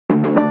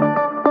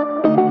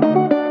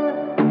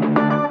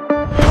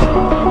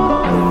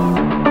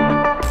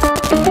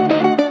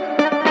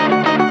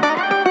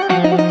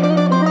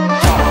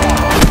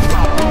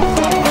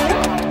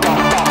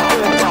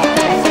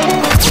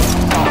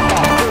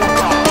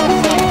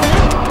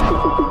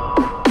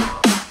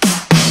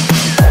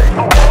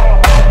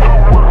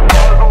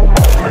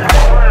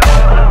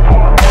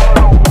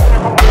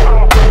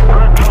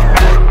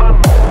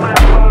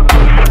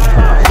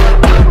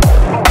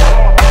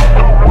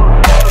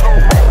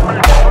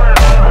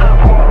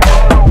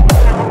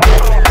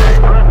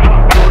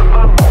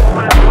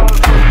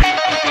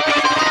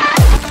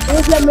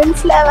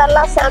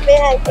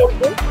செமையா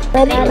இருக்கு.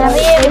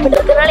 நிறைய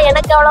இருக்கிறதுனால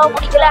எனக்கு அவ்வளவா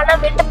பிடிக்கல. ஆனா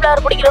மின்ட்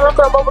ஃப்ளவர்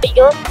பிடிக்கிறவங்களுக்கு ரொம்ப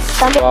பிடிக்கும்.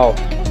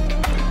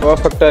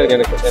 பர்ஃபெக்டா இருக்கு.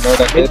 எனக்கு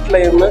என்னோட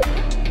ஹெட்லையும்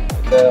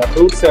இந்த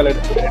ஃப்ரூட்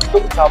சாலட்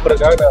ரெண்டும்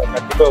சாப்பிட்றதுக்காக நான்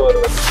கண்டிப்பாக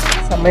வருவேன்.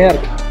 செம்மையா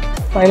இருக்கு.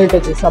 ஃபைனல்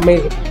டச்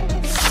செம்மையா இருக்கு.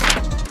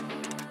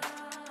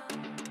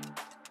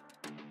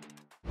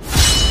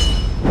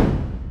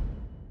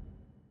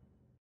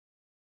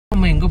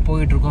 நம்ம எங்கே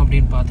போயிட்டுருக்கோம்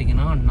அப்படின்னு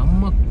பார்த்தீங்கன்னா,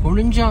 நம்ம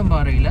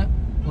கொழிஞ்சாம்பாறையில்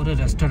ஒரு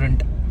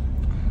ரெஸ்டாரண்ட்,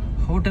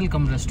 ஹோட்டல்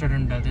கம்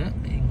ரெஸ்டாரண்ட். அது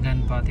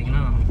எங்கன்னு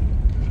பார்த்தீங்கன்னா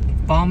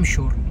பாம்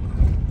ஷோர்.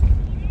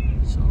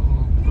 ஸோ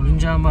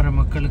கொழிஞ்சாம்பாறை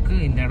மக்களுக்கு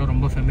இந்த இடம்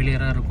ரொம்ப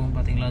ஃபெமிலியராக இருக்கும்.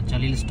 பார்த்தீங்களா,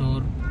 ஜலீல்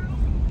ஸ்டோர்,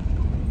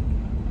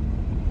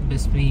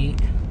 பிஸ்மி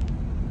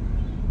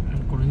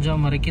அண்ட்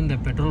கொழிஞ்சாம்பாறைக்கு இந்த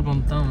பெட்ரோல்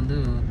பம்ப் தான் வந்து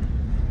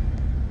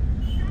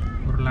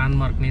ஒரு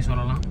லேண்ட்மார்க்னே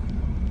சொல்லலாம்.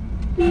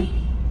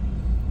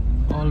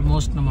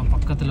 ஆல்மோஸ்ட் நம்ம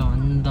பக்கத்தில்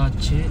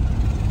வந்தாச்சு.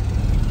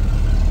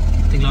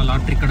 பார்த்தீங்களா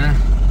லாட்ரி கடை.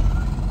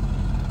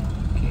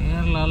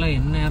 கேரளாவில்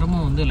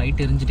எந்நேரமும் வந்து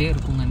லைட் எரிஞ்சிட்டே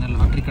இருக்குங்க இந்த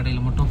லாட்ரி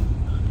கடையில் மட்டும்.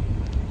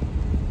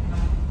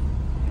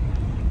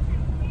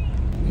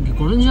 இங்கே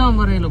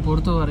கொழிஞ்சாம்பாறையில்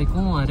பொறுத்த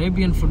வரைக்கும்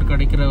அரேபியன் ஃபுட்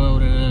கிடைக்கிற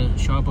ஒரு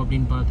ஷாப்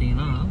அப்படின்னு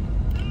பார்த்தீங்கன்னா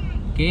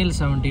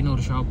KL70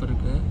 ஒரு ஷாப்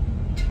இருக்குது.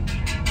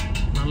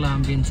 நல்ல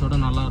ஆம்பியன்ஸோடு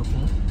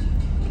நல்லாயிருக்கும்.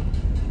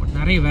 பட்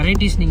நிறைய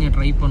வெரைட்டிஸ் நீங்கள்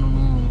ட்ரை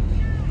பண்ணணும்,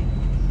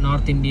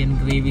 நார்த் இண்டியன்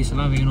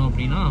கிரேவிஸ்லாம் வேணும்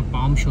அப்படின்னா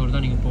பாம் ஷோர்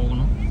தான் நீங்கள்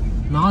போகணும்.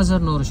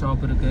 நாசர்னு ஒரு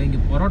ஷாப் இருக்குது. இங்கே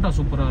பரோட்டா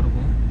சூப்பராக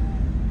இருக்கும்.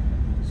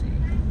 சரி,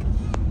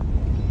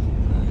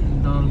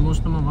 இந்த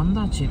ஆல்மோஸ்ட் நம்ம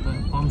வந்தாச்சு. இப்போ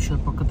பாம்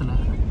ஷோர் பக்கத்தில்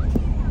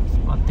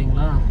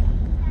பார்த்தீங்களா,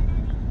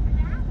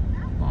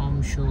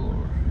 bomb sure.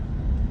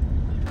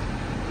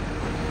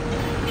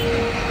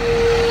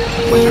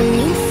 When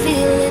you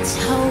feel it's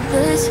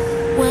hopeless,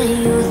 when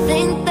you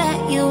think that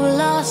you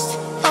lost,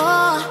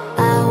 oh,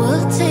 I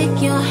will take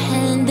your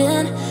hand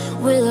and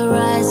we'll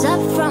rise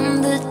up from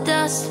the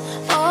dust.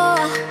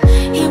 Oh,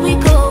 here we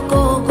go,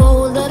 go, go,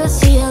 let us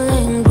heal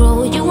and grow.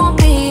 You won't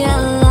be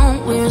alone,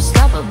 we're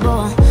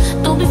unstoppable.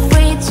 Don't be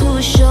afraid to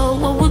show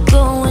what we're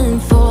going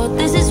for.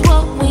 This is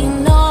what we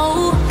know.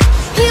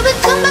 Here we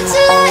come back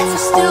to life,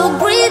 we're still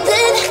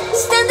breathing.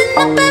 Standing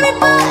up,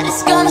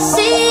 everybody's gonna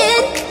see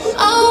it.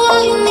 Oh,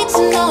 all you need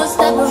to know is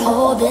that we're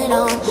holding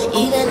on.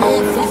 Even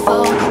if we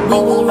fall, we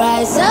will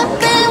rise up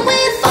and we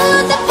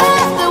follow the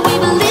path that we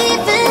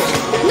believe in.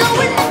 No,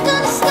 we're not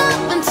gonna stop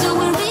until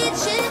we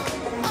reach it.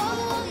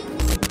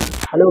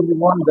 Hello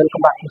everyone,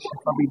 welcome back to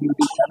Habeeb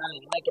YouTube channel.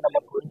 இன்னைக்கு நம்ம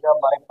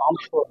Kozhinjampara bomb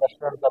sure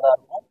ரெஸ்டாரண்ட்டில் தான்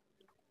இருக்கும்.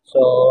 So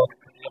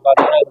இங்கே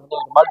பார்த்தீங்கன்னா இது வந்து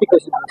ஒரு மல்டி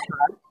குசின்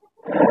ரெஸ்டாரண்ட்.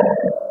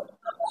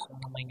 ஸோ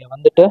நம்ம இங்கே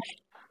வந்துட்டு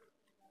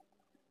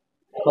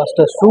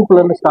ஃபஸ்ட்டு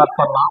சூப்லேருந்து ஸ்டார்ட்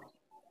பண்ணலாம்.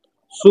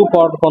 சூப்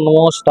ஆர்டர்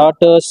பண்ணுவோம்,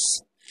 ஸ்டார்டர்ஸ்,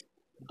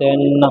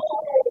 தென்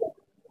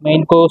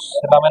மெயின் கோர்ஸ்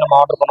எல்லாமே நம்ம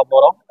ஆர்டர் பண்ண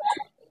போகிறோம்.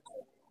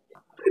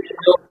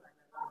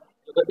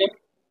 தந்தூரி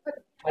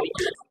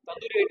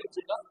ஐட்டம்ஸ்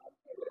இருக்கா?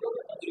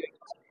 Tandoori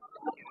items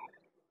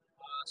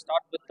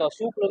start with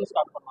சூப்லேருந்து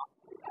start பண்ணலாம்.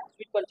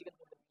 Sweet corn chicken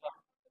soup,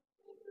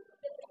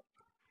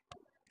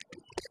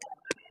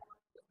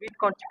 sweet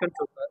corn chicken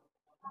soup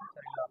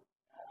சரிங்களா,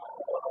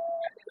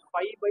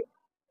 5/10.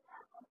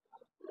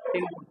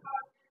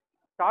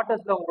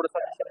 ஸ்டார்டர்ஸில் உங்களோட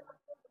சஜஷன்?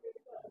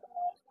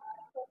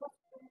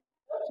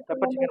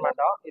 பெப்பர் சிக்கன்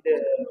வேண்டாம், இது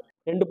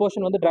 2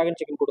 போர்ஷன் வந்து டிராகன்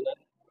சிக்கன் கொடுங்க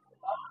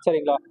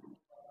சரிங்களா.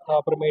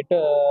 அப்புறமேட்டு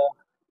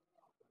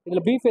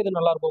இதில் பீஃப் எது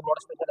நல்லாயிருக்கும் உங்களோட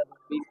ஸ்பெஷல்?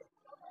 Beef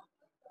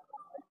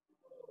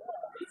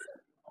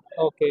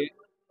okay.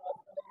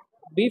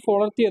 பீஃப்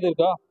வளர்த்தி எது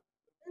இருக்கா?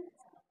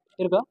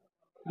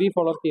 பீஃப்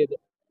வளர்த்தி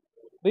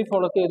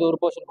எது? ஒரு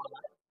போர்ஷன் கொடுங்க.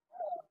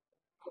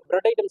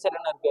 ப்ரெட் ஐட்டம்ஸ்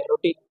என்னென்ன இருக்குது?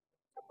 ரொட்டி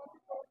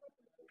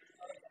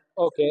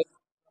ஓகே.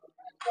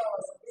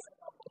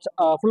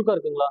 ஃபுல்கா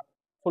இருக்குங்களா?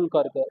 ஃபுல்கா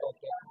இருக்குது.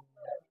 ஓகே.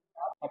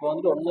 அப்போ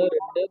வந்துட்டு 1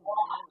 2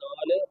 3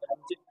 4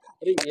 5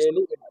 6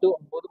 7 8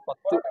 9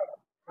 10.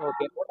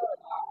 ஓகே.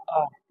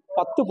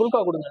 10 ஃபுல்கா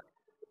கொடுங்க,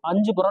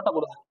 5 பரோட்டா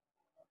கொடுங்க.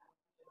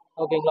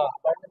 ஓகேங்களா.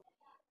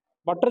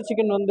 பட்டர்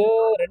சிக்கன் வந்து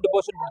 2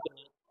 போர்ஷன்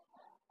கொடுத்துருங்க.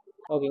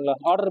 ஓகேங்களா.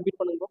 ஆர்டர் ரிப்பீட்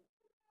பண்ணுங்க.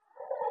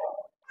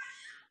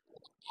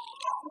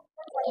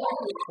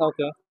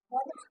 ஓகே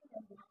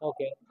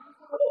ஓகே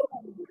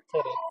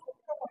சரி.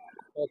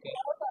 ஓகே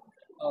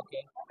ஓகே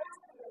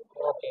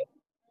ஓகே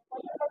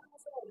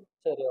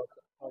சரி. ஓகே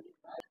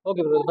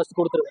ஓகே ப்ரோ, ஃபஸ்ட்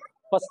கொடுத்துருங்க.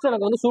 ஃபஸ்ட்டு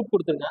எனக்கு வந்து சூப்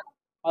கொடுத்துருங்க,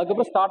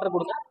 அதுக்கப்புறம் ஸ்டார்டர்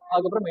கொடுங்க,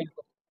 அதுக்கப்புறம் மெயின்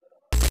கோர்ஸ்.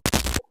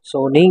 ஸோ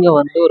நீங்கள்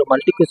வந்து ஒரு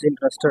மல்டி குசின்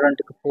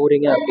ரெஸ்டாரண்ட்டுக்கு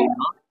போகிறீங்க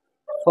அப்படின்னா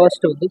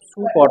ஃபர்ஸ்ட்டு வந்து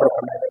சூப் ஆர்டர்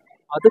பண்ணுங்கள்,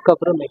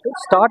 அதுக்கப்புறமேட்டு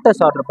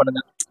ஸ்டார்டர்ஸ் ஆர்டர்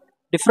பண்ணுங்கள்.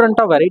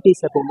 டிஃப்ரெண்ட்டாக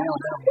வெரைட்டிஸ் எப்பவுமே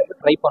வந்து நம்ம வந்து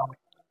ட்ரை பண்ணணும்.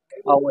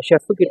 அவங்க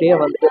ஷெஃப்கிட்டேயே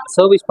வந்துட்டு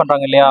சர்வீஸ்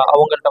பண்ணுறாங்க இல்லையா,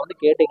 அவங்கள்ட்ட வந்து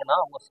கேட்டிங்கன்னா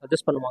அவங்க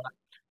சஜஸ்ட் பண்ணுவாங்க,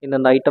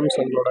 இந்தந்த ஐட்டம்ஸ்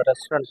எங்களோட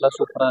ரெஸ்டாரண்ட்டில்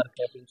சூப்பராக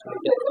இருக்குது அப்படின்னு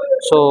சொல்லிட்டு.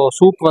 ஸோ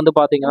சூப் வந்து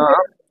பார்த்தீங்கன்னா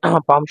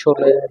பாம்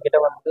ஷோரில் கிட்ட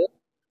வந்து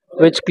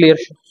வெஜ்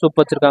கிளியர் சூப்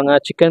வச்சுருக்காங்க,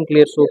 chicken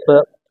clear soup,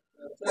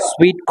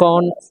 sweet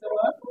corn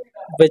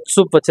veg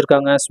soup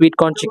வச்சுருக்காங்க, sweet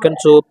corn chicken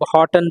soup,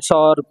 hot and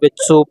sir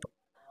veg soup,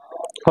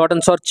 hot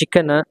and sir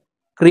chicken,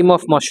 cream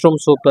of mushroom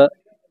soup.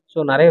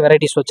 So நிறைய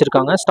varieties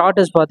வச்சுருக்காங்க.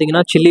 Starters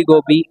பார்த்தீங்கன்னா chilli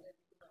Gopi,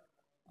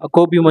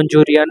 Gopi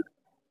Manchurian,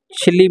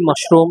 chilli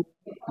mushroom,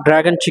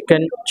 dragon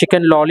chicken,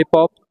 chicken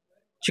lollipop,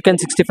 chicken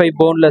 65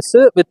 boneless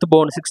with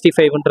phone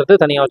 65ன்றது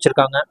தனியாக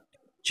வச்சுருக்காங்க.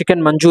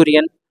 Chicken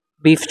Manchurian,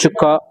 beef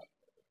சுக்கா,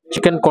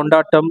 chicken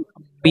கொண்டாட்டம்,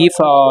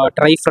 beef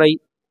try fry,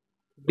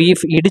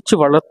 beef இடித்து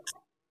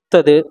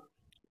வளர்த்தது,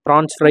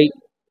 prawns fry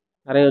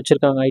நிறைய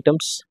வச்சுருக்காங்க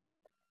ஐட்டம்ஸ்.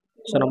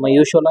 ஸோ நம்ம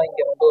யூஸ்வலாக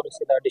இங்கே வந்து ஒரு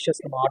சில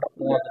டிஷ்ஷஸ் நம்ம ஆர்டர்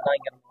பண்ணுவோம், அதுதான்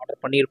இங்கே நம்ம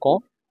ஆர்டர் பண்ணியிருக்கோம்.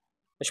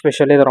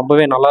 எஸ்பெஷலி இது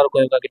ரொம்பவே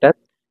நல்லாயிருக்கும் இவங்ககிட்ட.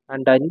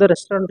 அண்ட் இந்த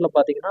ரெஸ்டாரண்ட்டில்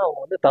பார்த்தீங்கன்னா அவங்க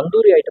வந்து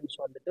தந்தூரி ஐட்டம்ஸ்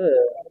வந்துட்டு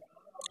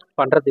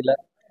பண்ணுறதில்ல.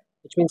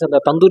 விச் மீன்ஸ் அந்த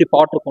தந்தூரி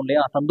பாட் இருக்கும்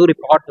இல்லையா, தந்தூரி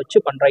பாட் வச்சு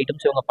பண்ணுற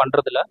ஐட்டம்ஸ் இவங்க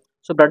பண்ணுறதில்ல.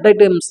 ஸோ ப்ரெட்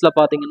ஐட்டம்ஸில்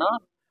பார்த்தீங்கன்னா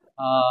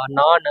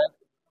நான்,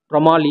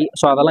 ரொமாலி,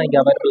 ஸோ அதெல்லாம் இங்கே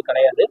அவைலபிள்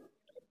கிடையாது.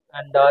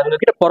 அண்ட்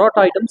இவங்ககிட்ட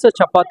பரோட்டா ஐட்டம்ஸ்,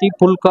 சப்பாத்தி,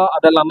 புல்கா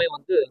அதெல்லாமே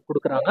வந்து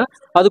கொடுக்குறாங்க.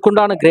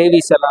 அதுக்குண்டான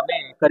கிரேவிஸ் எல்லாமே,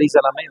 கரீஸ்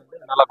எல்லாமே வந்து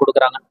நல்லா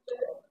கொடுக்குறாங்க.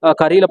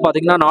 கறியில்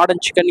பார்த்தீங்கன்னா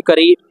நாடன் சிக்கன்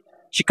கறி,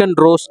 chicken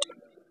roast,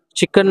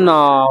 chicken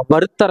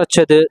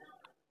வறுத்தரைச்சது,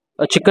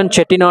 chicken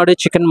Chettinad,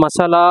 chicken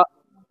masala,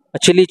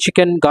 chilli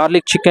chicken,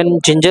 garlic chicken,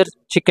 ginger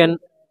chicken,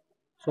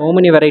 so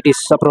many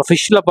varieties. அப்புறம்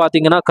ஃபிஷ்ஷில்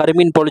பார்த்தீங்கன்னா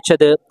கருமீன்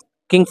பொழிச்சது,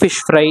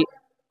 கிங்ஃபிஷ் ஃப்ரை,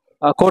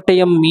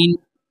 கோட்டயம் மீன்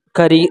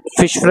கறி,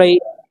 ஃபிஷ் ஃப்ரை,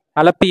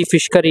 அலப்பி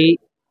ஃபிஷ் கறி,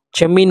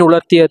 செம்மீன்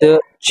உலர்த்தியது,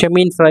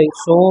 செம்மீன் fry,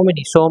 so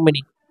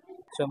many.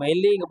 So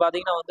mainly இங்கே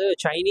பார்த்தீங்கன்னா வந்து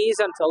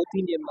சைனீஸ் அண்ட் சவுத்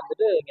இந்தியன்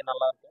வந்துட்டு இங்கே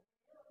நல்லாயிருக்கும்.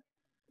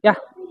 யா,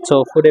 ஸோ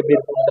ஃபுட் எப்படி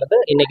இருக்குன்றது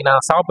இன்றைக்கி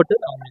நான் சாப்பிட்டு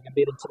அவங்களுக்கு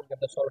எப்படி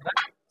இருந்துச்சுங்கிறத சொல்கிறேன்.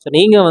 ஸோ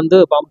நீங்கள் வந்து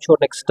பாம் ஷோ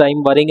நெக்ஸ்ட்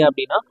டைம் வரீங்க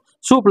அப்படின்னா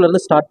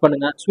சூப்லேருந்து ஸ்டார்ட்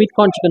பண்ணுங்கள். ஸ்வீட்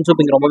கார்ன் சிக்கன்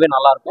சூப் இங்கே ரொம்பவே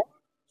நல்லாயிருக்கும்.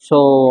 So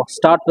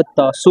start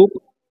with soup.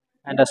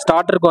 And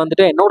ஸ்டார்டருக்கு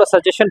வந்துட்டு என்னோட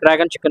சஜஷன்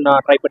ட்ராகன் சிக்கன்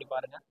நான் ட்ரை பண்ணி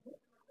பாருங்கள்.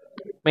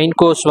 மெயின்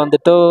கோர்ஸ்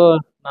வந்துட்டு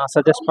நான்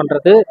சஜஸ்ட்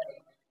பண்ணுறது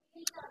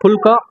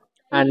phulka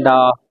and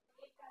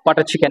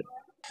butter chicken.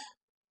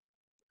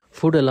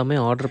 Food எல்லாமே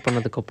ஆர்டர்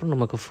பண்ணதுக்கப்புறம்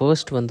நமக்கு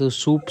ஃபர்ஸ்ட் வந்து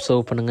சூப்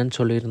சர்வ் பண்ணுங்கன்னு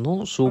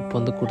சொல்லியிருந்தோம். சூப்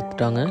வந்து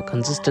கொடுத்துட்டாங்க.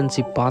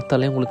 கன்சிஸ்டன்சி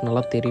பார்த்தாலே உங்களுக்கு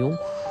நல்லா தெரியும்,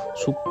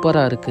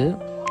 சூப்பராக இருக்குது.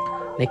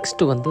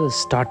 நெக்ஸ்ட்டு வந்து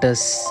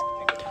ஸ்டார்டர்ஸ்.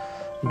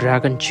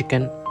 ட்ராகன்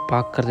சிக்கன்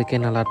பார்க்குறதுக்கே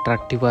நல்லா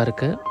அட்ராக்டிவாக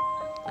இருக்குது.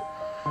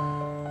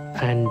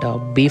 அண்ட்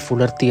பீஃப்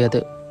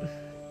உலர்த்தியது,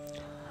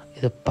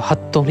 இதை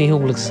பார்த்தோன்னே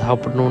உங்களுக்கு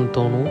சாப்பிடணுன்னு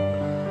தோணும்.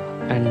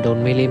 And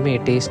உண்மையிலேயுமே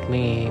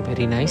டேஸ்ட்மே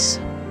very nice.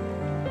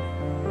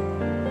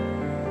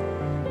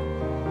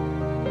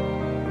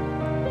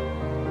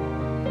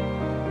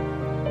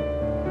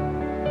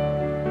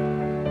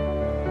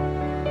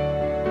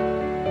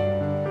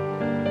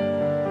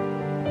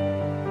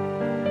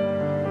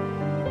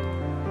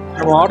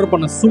 நம்ம ஆர்டர்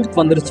பண்ண சூப்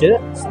வந்துருச்சு,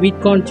 sweet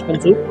corn chicken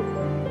soup.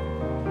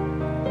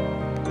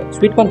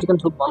 Sweet corn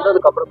chicken soup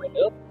வந்ததுக்கு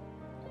அப்புறமேட்டு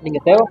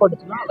நீங்கள்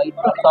தேவைப்பட்டுச்சுன்னா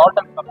லைட்டாக சால்ட்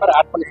அண்ட் பெப்பர்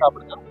ஆட் பண்ணி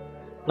சாப்பிடுங்க,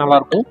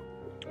 நல்லாயிருக்கும்.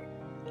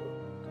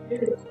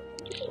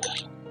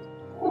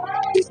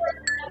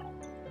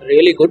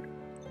 Really good.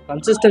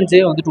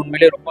 கன்சிஸ்டன்சியே வந்துட்டு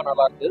உண்மையிலேயே ரொம்ப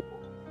நல்லா இருக்கு.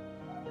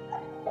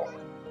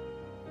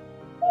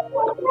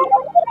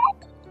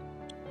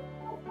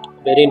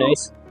 Very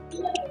nice.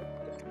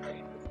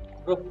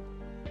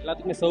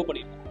 எல்லாத்துக்குமே சர்வ்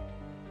பண்ணிடுங்க.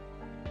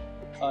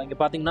 இங்கே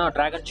பார்த்தீங்கன்னா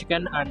ட்ராகன்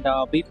சிக்கன் அண்ட்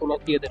பீஃப்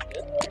உலர்த்தியது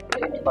இருக்குது.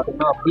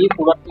 பார்த்தீங்கன்னா பீஃப்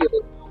உலர்த்தியது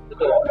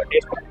வந்துட்டு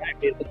டேஸ்ட் பண்ணுறேன்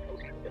எப்படி இருக்குன்னு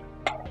சொல்லிட்டு.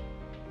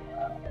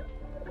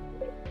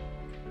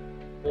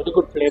 Very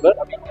good flavour,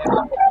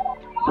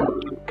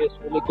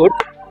 taste very good.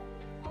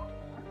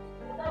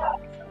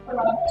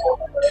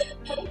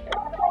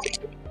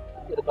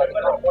 இது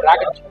பார்த்தீங்கன்னா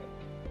ட்ராகன் சிக்கன்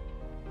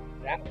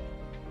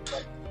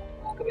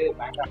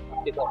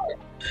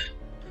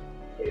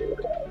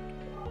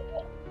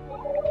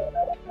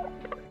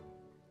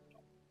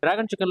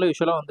ட்ராகன் சிக்கனில்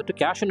யூஸ்வலாக வந்துட்டு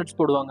கேஷ்யூ நட்ஸ்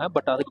போடுவாங்க,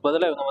 பட் அதுக்கு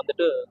பதிலாக இவங்க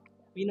வந்துட்டு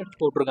பீனட்ஸ்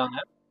போட்டிருக்காங்க.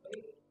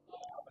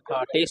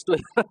 டேஸ்ட்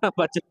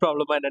பட்ஜெட்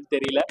ப்ராப்ளமாக என்னன்னு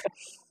தெரியல.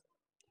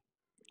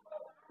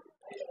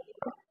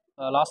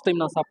 லாஸ்ட்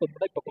டைம் நான் சாப்பிட்றத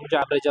விட இப்போ கொஞ்சம்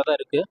ஆவரேஜாக தான்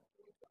இருக்குது.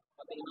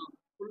 பார்த்தீங்கன்னா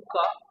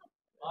புல்கா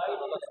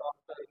ஆயில் நல்லா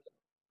சாஃப்டாக இருக்குது.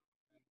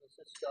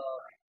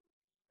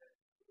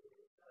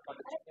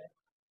 பட்டர் சிக்கன்,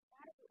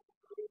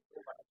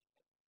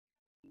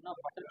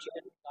 இன்னும் பட்டர்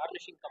சிக்கன்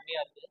கார்னிஷிங்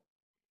கம்மியாக இருக்குது.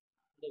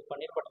 இந்த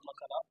பன்னீர் பட்டர்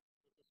மசாலா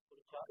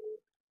பிடிச்சா.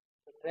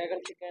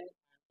 ட்ராகன் சிக்கன்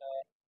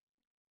அண்ட்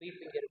பீஃப்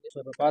இங்கே இருக்குது. ஸோ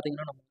இப்போ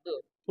பார்த்தீங்கன்னா நம்ம வந்து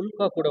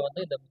புல்கா கூட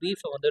வந்து இந்த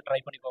பீஃபை வந்து ட்ரை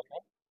பண்ணி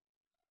பார்ப்போம்.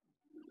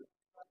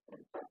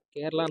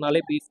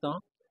 கேரளானாலே பீஃப் தான்.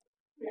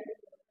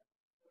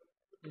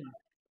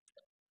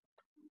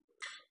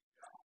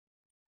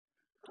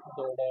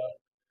 அதோட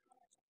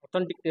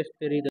ஒத்தன்டிக்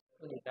டேஸ்ட் தெரியுது.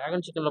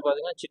 ட்ராகன் சிக்கனில்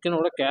பார்த்தீங்கன்னா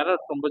சிக்கனோட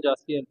கேரட் ரொம்ப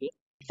ஜாஸ்தியாக இருக்குது.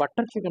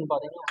 பட்டர் சிக்கன்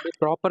பார்த்தீங்கன்னா வந்து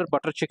ப்ராப்பர்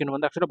பட்டர் சிக்கன்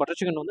வந்து ஆக்சுவலாக பட்டர்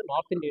சிக்கன் வந்து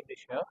நார்த் இந்தியன்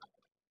டிஷ்ஷு.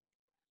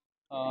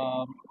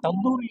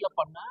 தந்தூரியில்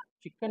பண்ண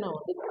சிக்கனை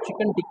வந்து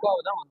சிக்கன்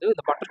டிக்காவை தான் வந்து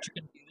இந்த பட்டர்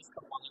சிக்கன் யூஸ்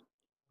பண்ணுவாங்க.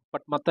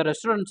 பட் மற்ற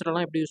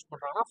ரெஸ்டாரண்ட்ஸ்லாம் எப்படி யூஸ்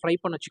பண்ணுறாங்கன்னா ஃப்ரை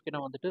பண்ண சிக்கனை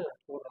வந்துட்டு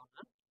போடுறாங்க.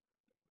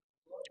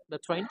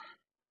 That's fine.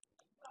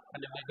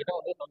 அண்ட் எங்ககிட்ட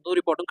வந்து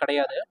தந்தூரி போட்டும்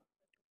கிடையாது.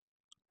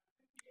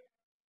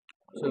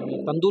 ஸோ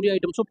தந்தூரி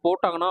ஐட்டம்ஸும்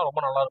போட்டாங்கன்னா ரொம்ப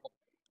நல்லாயிருக்கும்.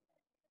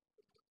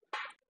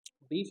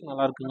 பீஃப்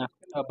நல்லா இருக்குங்க,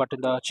 பட்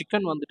இந்த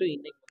சிக்கன் வந்துட்டு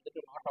இன்னைக்கு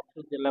வந்துட்டு not up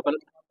to the level.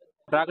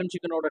 Dragon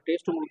சிக்கனோட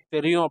டேஸ்ட் உங்களுக்கு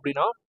தெரியும்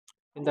அப்படின்னா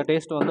இந்த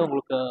டேஸ்ட் வந்து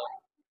உங்களுக்கு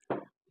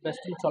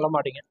பெஸ்ட்டுன்னு சொல்ல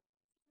மாட்டீங்க.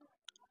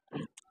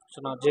 ஸோ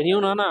நான்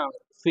ஜென்யூனான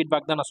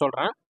ஃபீட்பேக் தான் நான்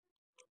சொல்கிறேன்.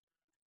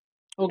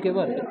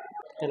 ஓகேவா இருக்குது.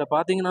 இதில்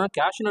பார்த்தீங்கன்னா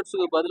கேஷ்யூ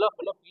நட்ஸுக்கு பதிலாக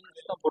ஃபுல்லாக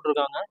பீனட்ஸ் தான்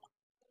போட்டிருக்காங்க.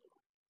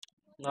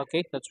 Okay,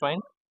 that's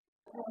fine.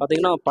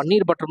 பார்த்தீங்கன்னா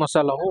பன்னீர் பட்டர்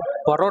மசாலாவும்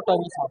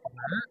பரோட்டாவும்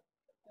சாப்பிட்றேன்.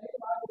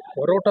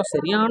 பரோட்டா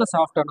சரியான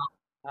சாஃப்டானா,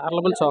 வேறு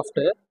லெவல்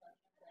சாஃப்ட்டு.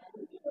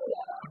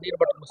 பன்னீர்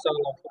பட்டர் மசாலா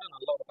கூட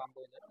நல்ல ஒரு காம்போ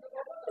இது.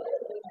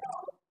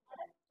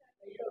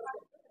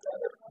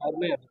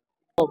 அருமையாக இருக்குது.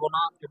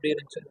 போனால் எப்படி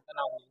இருந்துச்சுன்னு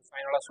நான் உங்களுக்கு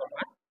ஃபைனலாக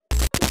சொல்கிறேன்.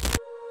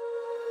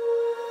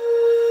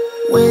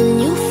 When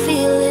you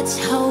feel it's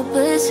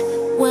hopeless,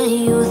 when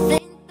you think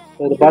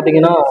இது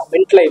பார்த்தீங்கன்னா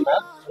மின்ட் லைம்.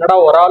 என்னடா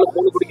ஒரு ஆள்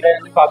 3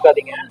 குடிக்கிறேன்னு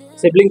பார்க்காதீங்க,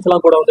 சிப்ளிங்ஸ்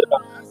எல்லாம் கூட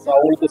வந்திருக்காங்க. ஸோ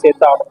அவங்களுக்கு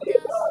சேர்த்து ஆட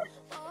முடியாது.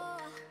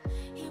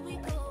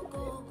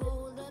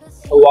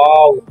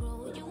 வாவ்,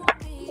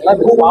 எல்லாம்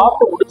இது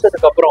சாப்பிட்டு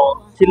முடிச்சதுக்கப்புறம்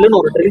சில்லுன்னு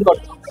ஒரு ட்ரிங்க்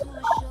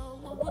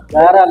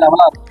வேற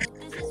லெவலாக இருக்கும்.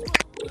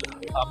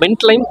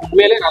 மின்ட் லைம்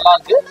உண்மையிலே நல்லா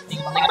இருக்கு.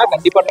 நீங்கள் வந்தீங்கன்னா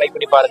கண்டிப்பாக ட்ரை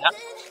பண்ணி பாருங்க.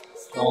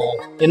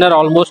 டின்னர்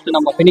ஆல்மோஸ்ட்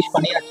நம்ம ஃபினிஷ்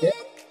பண்ணியாச்சு.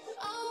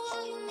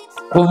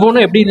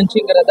 ஒவ்வொன்றும் எப்படி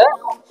இருந்துச்சுங்கிறத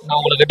நான்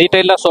உங்களுக்கு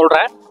டீட்டெயிலாக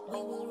சொல்கிறேன்.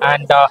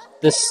 And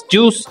this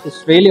juice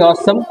is really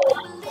awesome.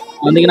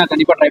 வந்தீங்கன்னா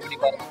கண்டிப்பாக ட்ரை பண்ணி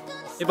பாருங்க.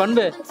 இப்போ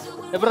அன்பு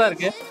எப்படா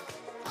இருக்கு?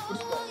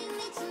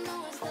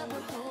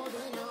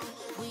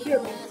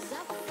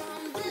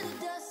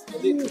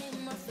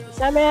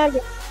 செமையா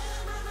இருக்கு.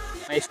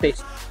 Nice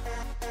taste.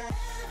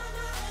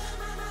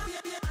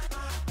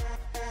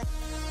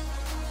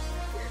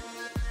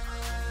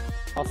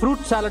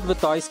 Fruit salad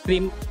with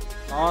ice cream.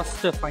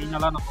 Last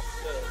ஃபைனலாக நம்ம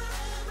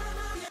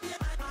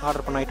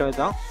ஆர்டர் பண்ண ஐட்டம்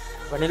இதுதான்.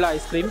 Vanilla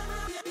ice cream.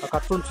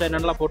 கட் ஃப்ரூட்ஸ்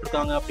என்னென்னலாம்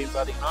போட்டிருக்காங்க அப்படின்னு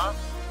பார்த்தீங்கன்னா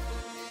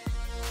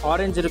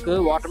ஆரஞ்சு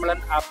இருக்குது,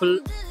 வாட்டர்மெலன், ஆப்பிள்,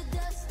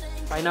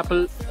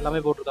 பைனாப்பிள் எல்லாமே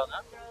போட்டிருக்காங்க.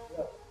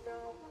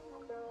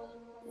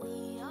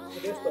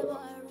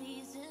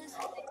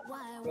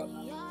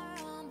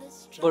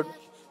 குட்.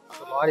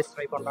 வாரிஸ்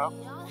ட்ரை பண்ணுறான்.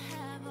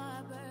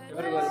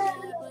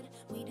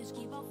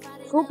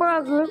 சூப்பரா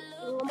இருக்கு.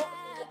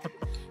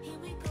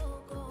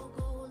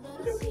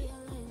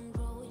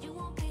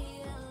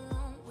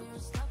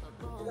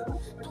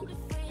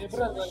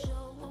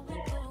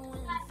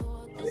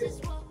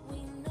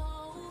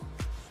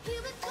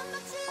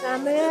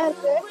 செமையா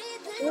இருக்கு.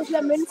 ஜூஸ்ல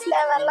மின்ட்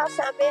ஃப்ளேவர்லாம்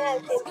செமையா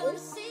இருக்கு.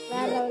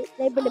 வேற லெவல்.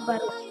 ட்ரை பண்ணி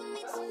பாருங்க.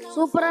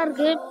 சூப்பரா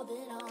இருக்கு.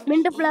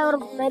 மின்ட் ஃப்ளேவர்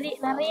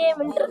நிறைய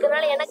மின்ட்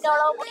இருக்கிறதுனால எனக்கு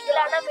அவ்வளோ பிடிக்கல.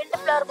 ஆனால் மின்ட்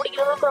ஃப்ளேவர்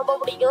பிடிக்கிறவங்களுக்கு ரொம்ப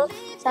பிடிக்கும்.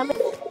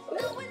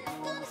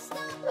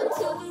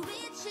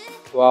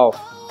 வாவ்,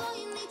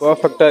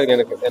 பர்ஃபெக்டாக இருக்குது.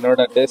 எனக்கு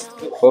என்னோட டேஸ்ட்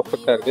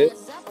பர்ஃபெக்டாக இருக்குது.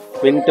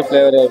 மின்ட்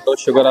ஃப்ளேவராக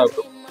இருக்கும், சுகராக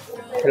இருக்கும்,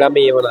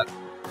 எல்லாமே ஈவனாக இருக்குது.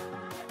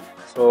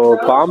 ஸோ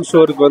பாம்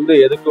ஷோருக்கு வந்து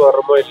எதுக்கு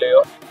வர்றமோ இல்லையோ,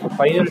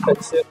 ஃபைனல்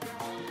டச்சு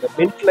இந்த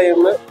மின்ட்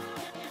லைமு,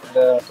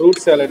 இந்த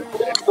ஃப்ரூட் சாலட்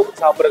ரெண்டும்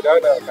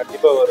சாப்பிட்றதுக்காக நான்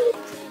கண்டிப்பாக வருவேன்.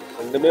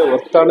 ரெண்டுமே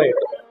ஒர்த்தான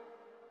ஐட்டம்,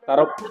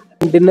 தரம்.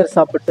 டின்னர்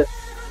சாப்பிட்டு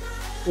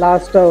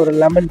லாஸ்ட்டாக ஒரு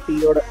லெமன்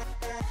டீயோட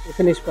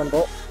ஃபினிஷ்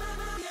பண்ணுறோம்.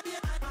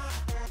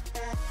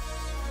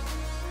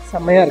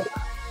 செம்மையாக இருக்குது.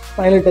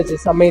 Final touch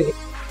is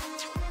amazing.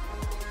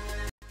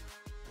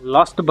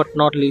 Last but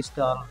not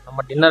least நம்ம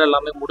டின்னர்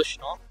எல்லாமே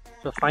முடிச்சிட்டோம்.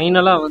 ஸோ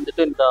ஃபைனலாக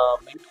வந்துட்டு இந்த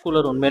மின்ட்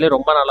கூலர் உண்மையிலே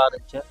ரொம்ப நல்லா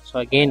இருந்துச்சு. ஸோ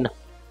அகெயின்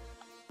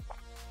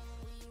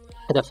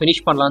இதை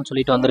ஃபினிஷ் பண்ணலான்னு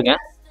சொல்லிட்டு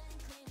வந்திருக்கேன்.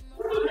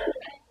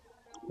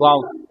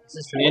 Wow, this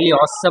is really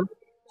awesome.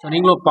 So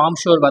நீங்களும் பாம்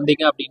ஷோர்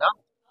வந்தீங்க அப்படின்னா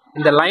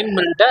இந்த லைம்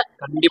மின்ட்டை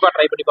கண்டிப்பாக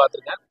ட்ரை பண்ணி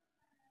பார்த்துருக்கேன்.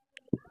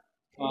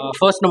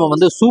 ஃபர்ஸ்ட் நம்ம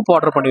வந்து சூப்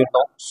ஆர்டர்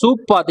பண்ணியிருந்தோம்.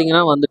 சூப்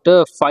பார்த்தீங்கன்னா வந்துட்டு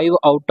 5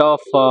 அவுட்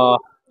ஆஃப்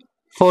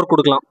 4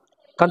 கொடுக்கலாம்.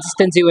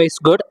 Consistency wise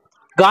good.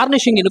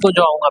 கார்னிஷிங் இன்னும்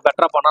கொஞ்சம் அவங்க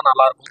பெட்டராக பண்ணால்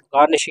நல்லாயிருக்கும்.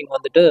 கார்னிஷிங்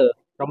வந்துட்டு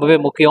ரொம்பவே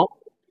முக்கியம்.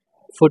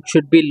 Food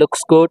should be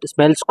looks good,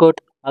 smells good,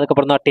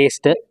 அதுக்கப்புறம் தான்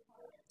டேஸ்ட்டு.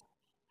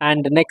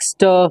 அண்ட்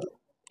நெக்ஸ்ட்டு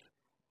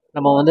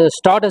நம்ம வந்து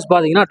ஸ்டார்டர்ஸ்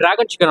பார்த்தீங்கன்னா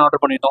ட்ராகன் சிக்கன்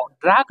ஆர்டர் பண்ணியிருந்தோம்.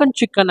 ட்ராகன்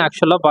சிக்கன்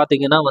ஆக்சுவலாக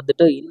பார்த்தீங்கன்னா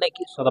வந்துட்டு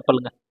இன்னைக்கு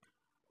சொதப்பலுங்க.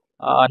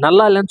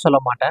 நல்லா இல்லைன்னு சொல்ல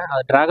மாட்டேன்.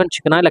 அது ட்ராகன்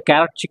சிக்கனா இல்லை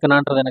கேரட்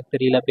சிக்கனான்றது எனக்கு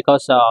தெரியல.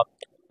 பிகாஸ்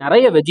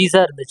நிறைய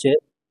வெஜ்ஜீஸாக இருந்துச்சு.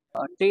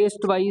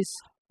 டேஸ்ட் வைஸ்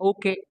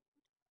ஓகே,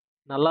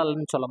 நல்லா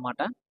இல்லைன்னு சொல்ல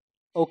மாட்டேன்,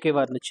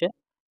 ஓகேவாக இருந்துச்சு.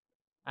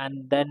 And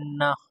then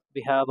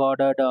we have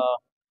ordered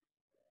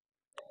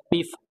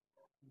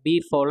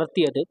beef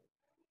வளர்த்தி. அது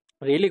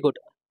ரியலி குட்,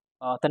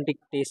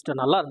 ஆத்தென்டிக் டேஸ்ட்டு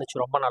நல்லா இருந்துச்சு,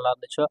 ரொம்ப நல்லா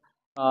இருந்துச்சு.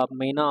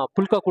 மெயினாக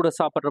புல்கா கூட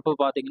சாப்பிட்றப்போ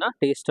பார்த்தீங்கன்னா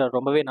டேஸ்ட்டு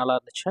ரொம்பவே நல்லா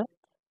இருந்துச்சு.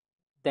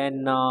 Then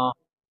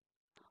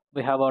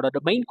we have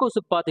order main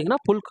கோர்ஸுக்கு பார்த்தீங்கன்னா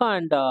புல்கா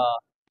அண்ட்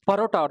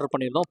பரோட்டா ஆர்டர்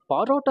பண்ணியிருந்தோம்.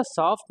 பரோட்டா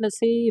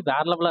சாஃப்ட்னஸே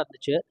வேறு லெவலாக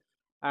இருந்துச்சு.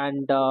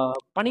 And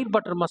paneer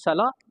butter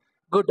masala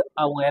good.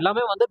 அவங்க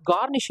எல்லாமே வந்து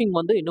கார்னிஷிங்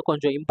வந்து இன்னும்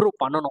கொஞ்சம் இம்ப்ரூவ்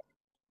பண்ணணும்.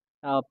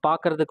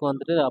 பார்க்குறதுக்கு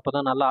வந்துட்டு அப்போ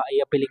தான் நல்லா ஐ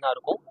அப்பீலிங்காக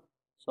இருக்கும்.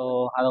 ஸோ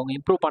அதை அவங்க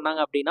இம்ப்ரூவ்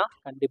பண்ணாங்க அப்படின்னா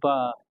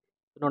கண்டிப்பாக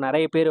இன்னும்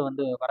நிறைய பேர்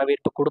வந்து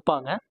வரவேற்பு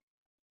கொடுப்பாங்க.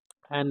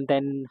 And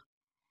then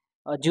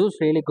juice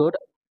really good.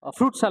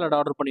 Fruit salad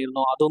order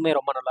பண்ணியிருந்தோம், அதுவுமே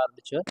ரொம்ப நல்லா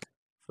இருந்துச்சு.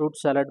 Fruit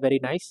salad very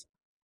nice.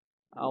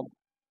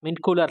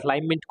 Mint cooler,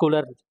 Lime mint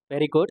cooler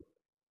very good.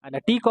 And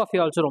tea coffee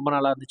also ரொம்ப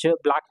நல்லா இருந்துச்சு.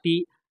 Black tea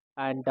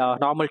and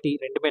normal tea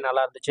ரெண்டுமே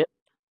நல்லா இருந்துச்சு.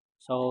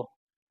 ஸோ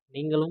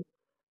நீங்களும்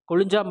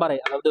கொழிஞ்சாம்பாறை,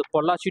 அதாவது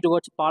பொள்ளாச்சி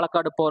டுவர்ட்ஸ்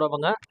பாலக்காடு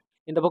போகிறவங்க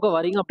இந்த பக்கம்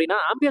வரீங்க அப்படின்னா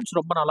ஆம்பியன்ஸ்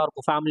ரொம்ப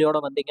நல்லாயிருக்கும். ஃபேமிலியோடு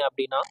வந்தீங்க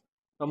அப்படின்னா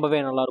ரொம்பவே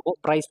நல்லாயிருக்கும்.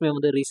 ப்ரைஸ்மே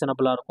வந்து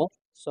ரீசனபிளாக இருக்கும்.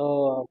 ஸோ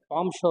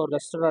பாம் ஷோர்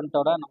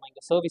ரெஸ்டாரண்ட்டோட நம்ம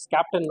இங்கே சர்வீஸ்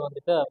கேப்டன்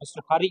வந்துட்டு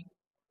mister Hari.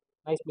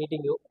 Nice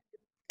meeting you.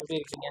 எப்படி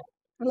இருக்கீங்க?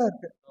 நல்லா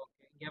இருக்கு.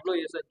 ஓகே. இங்கே எவ்வளோ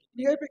இயர்ஸ் இருக்கீங்க?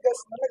 விஐபி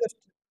கெஸ்ட், நல்ல கெஸ்ட்.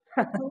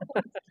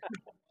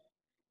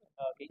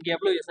 ஓகே. இங்கே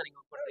எவ்வளோ இயர்ஸ்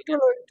நீங்கள் ஒர்க் பண்ணுறீங்க?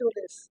 2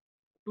 days.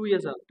 2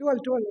 இயர்ஸா?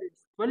 12 days.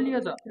 12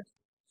 இயர்ஸா?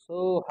 ஸோ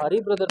ஹரி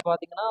பிரதர்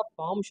பார்த்தீங்கன்னா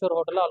பாம் ஷோர்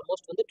ஹோட்டலில்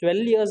ஆல்மோஸ்ட் வந்து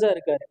 12 இயர்ஸாக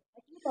இருக்காரு.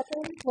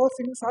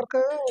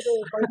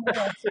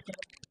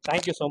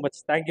 Thank you so much,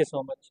 thank you so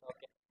much.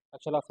 Okay.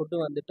 ஆக்சுவலாக ஃபுட்டு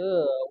வந்துட்டு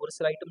ஒரு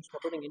சில ஐட்டம்ஸ்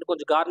மட்டும் நீங்கள் இன்னும்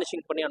கொஞ்சம்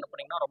கார்னிஷிங் பண்ணி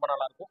அனுப்புனீங்கன்னா ரொம்ப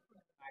நல்லாயிருக்கும்.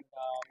 அண்ட்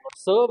உங்களோட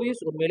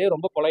சர்வீஸ் உண்மையிலேயே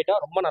ரொம்ப பொலைட்டாக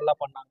ரொம்ப நல்லா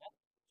பண்ணாங்க.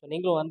 ஸோ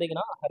நீங்களும்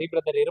வந்தீங்கன்னா ஹரி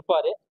பிரதர்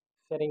இருப்பார்.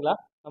 சரிங்களா?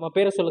 நம்ம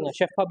பேரை சொல்லுங்கள்,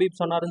 ஷெஃப் ஹபீப்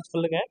சொன்னாருன்னு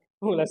சொல்லுங்கள்,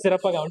 உங்களை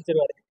சிறப்பாக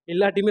கவனிச்சிருவார்.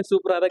 எல்லாத்தையுமே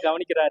சூப்பராக தான்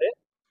கவனிக்கிறாரு.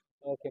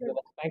 Okay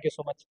brother, thank you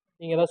so much.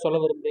 நீங்கள் ஏதாவது சொல்ல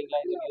விரும்புறீங்களா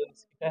இந்த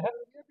வியூவர்ஸ் கிட்ட?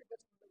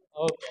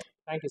 Okay,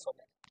 thank you so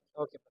much.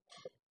 Okay.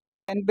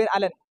 And Bill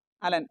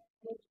Alan,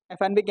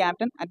 F&B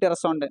captain at the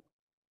restaurant.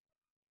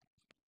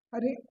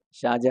 Hari.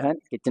 Shahjahan,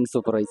 kitchen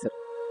supervisor.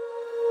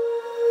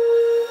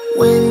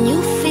 When you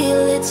feel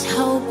it's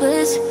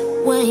hopeless,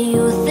 when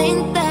you think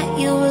that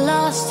you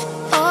lost,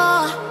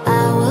 oh,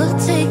 I will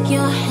take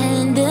your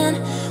hand and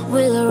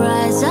we'll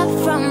rise up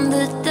from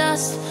the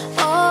dust.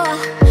 Oh,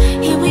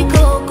 here we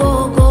go, go,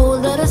 go,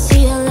 let us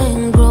heal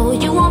and grow.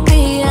 You won't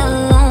be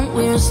alone,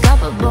 we're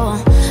unstoppable.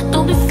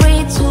 Don't be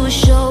afraid to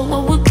show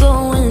what we're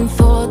going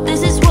for.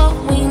 This is what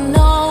we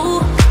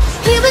know.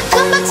 Here we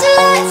come back to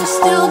life, we're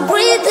still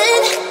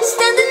breathing.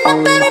 Standing up,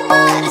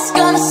 everybody's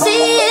gonna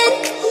see it.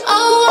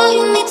 Oh, all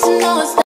you need to know is that